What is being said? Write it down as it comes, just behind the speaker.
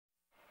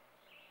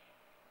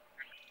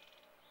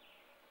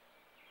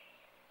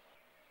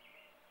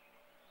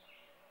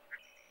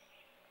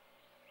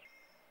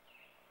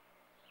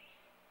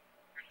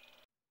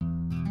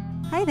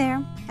Hi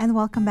there, and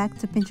welcome back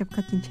to Pinch of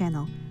Cooking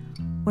channel,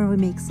 where we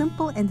make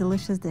simple and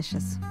delicious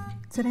dishes.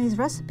 Today's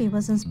recipe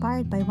was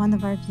inspired by one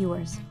of our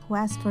viewers who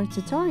asked for a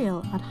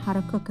tutorial on how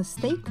to cook a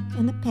steak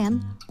in a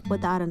pan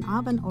without an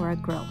oven or a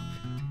grill.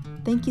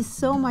 Thank you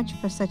so much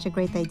for such a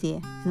great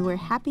idea, and we're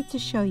happy to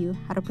show you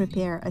how to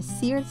prepare a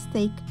seared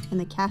steak in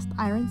a cast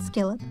iron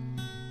skillet,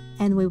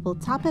 and we will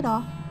top it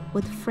off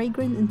with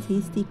fragrant and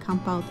tasty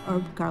compound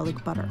herb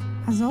garlic butter.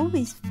 As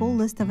always, full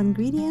list of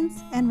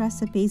ingredients and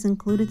recipes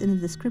included in the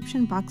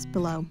description box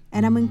below,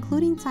 and I'm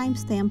including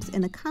timestamps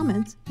in the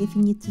comments if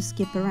you need to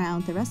skip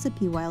around the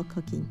recipe while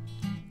cooking.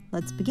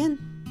 Let's begin.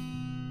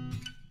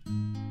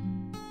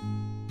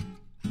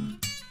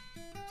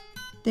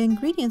 The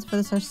ingredients for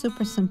this are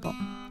super simple.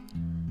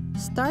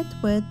 Start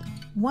with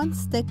 1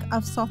 stick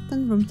of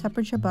softened room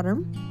temperature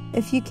butter.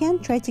 If you can,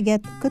 try to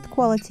get good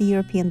quality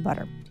European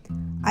butter.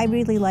 I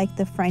really like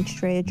the French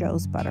Trader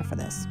Joe's butter for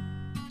this.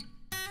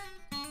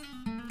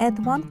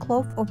 Add 1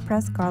 clove of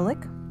pressed garlic.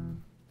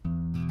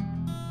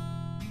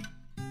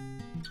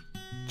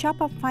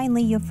 Chop up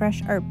finely your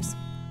fresh herbs.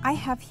 I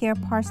have here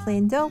parsley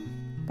and dill,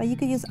 but you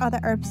could use other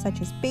herbs such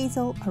as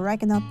basil,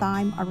 oregano,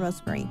 thyme, or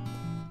rosemary.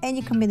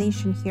 Any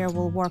combination here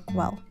will work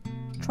well.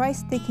 Try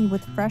sticking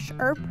with fresh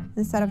herb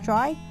instead of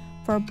dry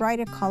for a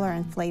brighter color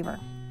and flavor.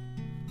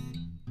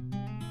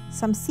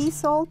 Some sea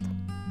salt,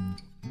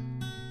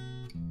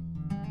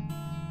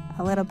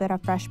 a little bit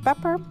of fresh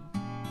pepper,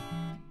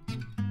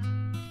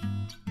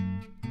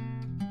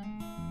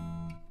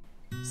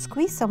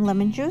 squeeze some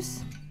lemon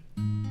juice.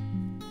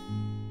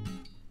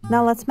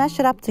 Now let's mash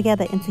it up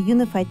together into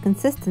unified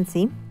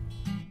consistency.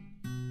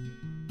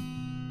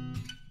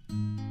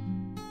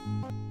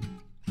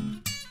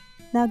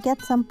 Now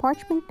get some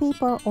parchment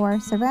paper or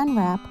saran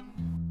wrap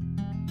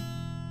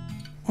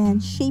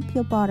and shape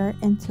your butter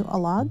into a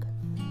log.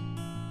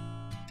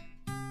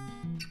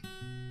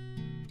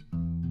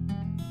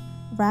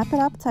 Wrap it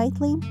up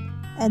tightly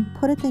and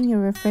put it in your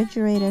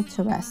refrigerator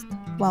to rest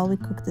while we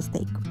cook the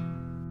steak.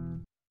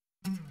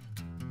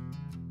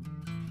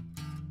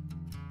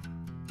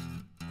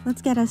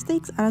 Let's get our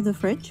steaks out of the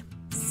fridge.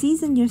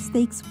 Season your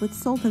steaks with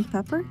salt and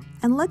pepper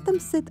and let them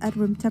sit at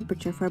room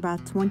temperature for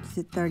about 20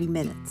 to 30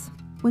 minutes.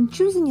 When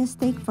choosing a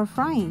steak for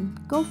frying,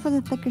 go for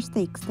the thicker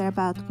steaks that are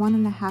about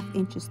 1.5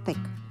 inches thick.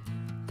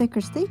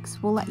 Thicker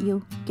steaks will let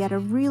you get a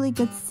really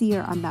good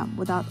sear on them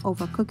without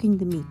overcooking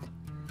the meat.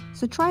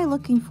 So try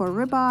looking for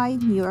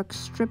ribeye, New York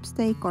strip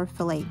steak, or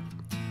fillet.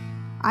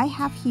 I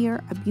have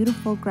here a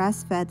beautiful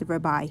grass-fed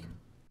ribeye.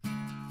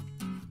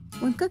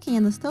 When cooking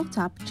on the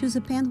stovetop, choose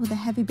a pan with a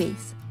heavy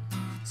base,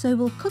 so it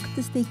will cook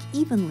the steak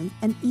evenly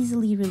and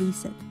easily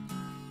release it.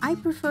 I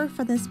prefer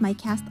for this my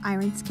cast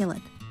iron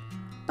skillet,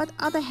 but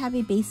other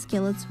heavy base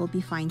skillets will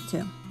be fine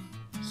too.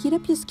 Heat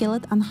up your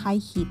skillet on high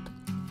heat.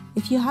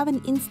 If you have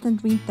an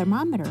instant read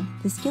thermometer,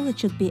 the skillet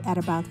should be at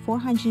about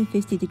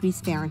 450 degrees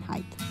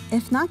Fahrenheit.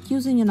 If not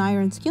using an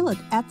iron skillet,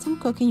 add some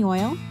cooking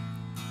oil,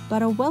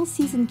 but a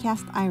well-seasoned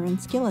cast iron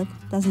skillet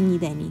doesn't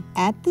need any.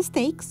 Add the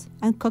steaks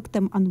and cook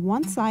them on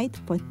one side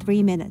for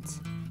 3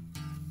 minutes.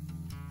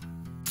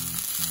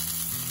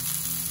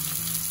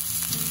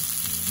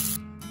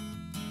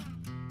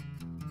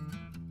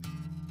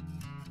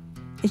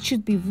 It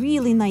should be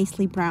really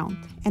nicely browned,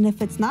 and if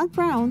it's not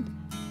browned,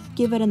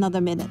 give it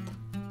another minute.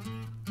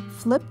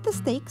 Flip the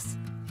steaks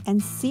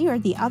and sear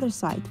the other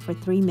side for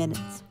 3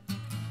 minutes.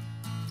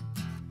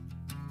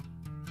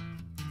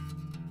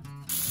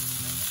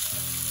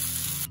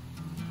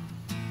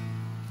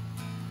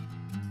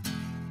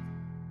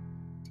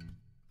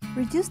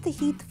 Reduce the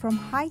heat from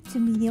high to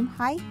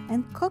medium-high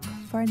and cook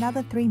for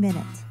another 3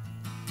 minutes.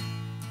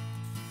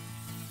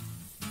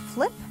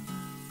 Flip.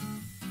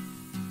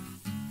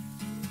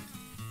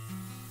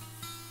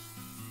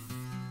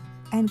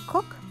 And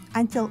cook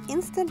until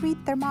instant read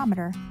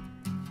thermometer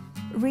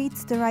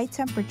reads the right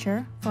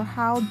temperature for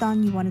how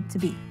done you want it to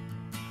be.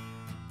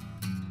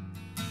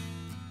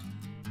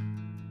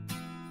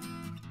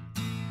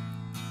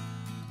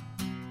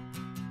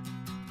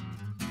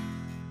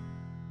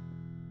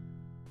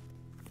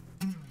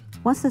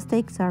 Once the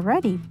steaks are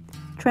ready,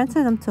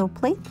 transfer them to a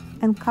plate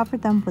and cover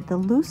them with a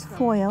loose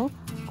foil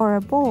or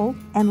a bowl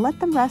and let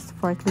them rest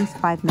for at least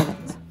 5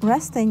 minutes.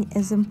 Resting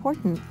is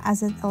important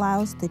as it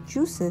allows the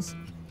juices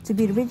to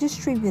be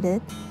redistributed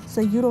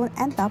so you don't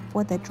end up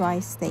with a dry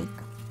steak.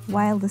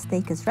 While the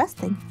steak is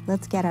resting,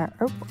 let's get our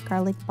herb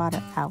garlic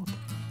butter out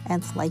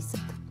and slice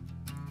it.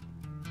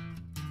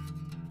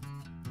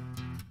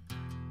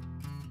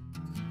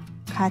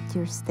 Cut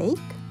your steak.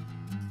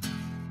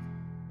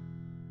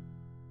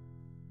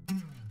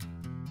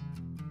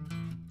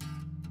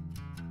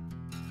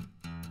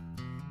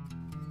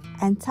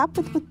 And top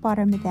it with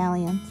butter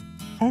medallions.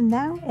 And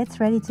now it's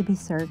ready to be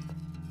served.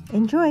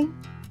 Enjoy!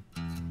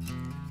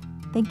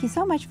 Thank you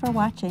so much for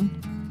watching,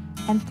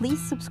 and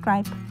please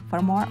subscribe for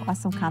more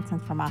awesome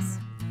content from us.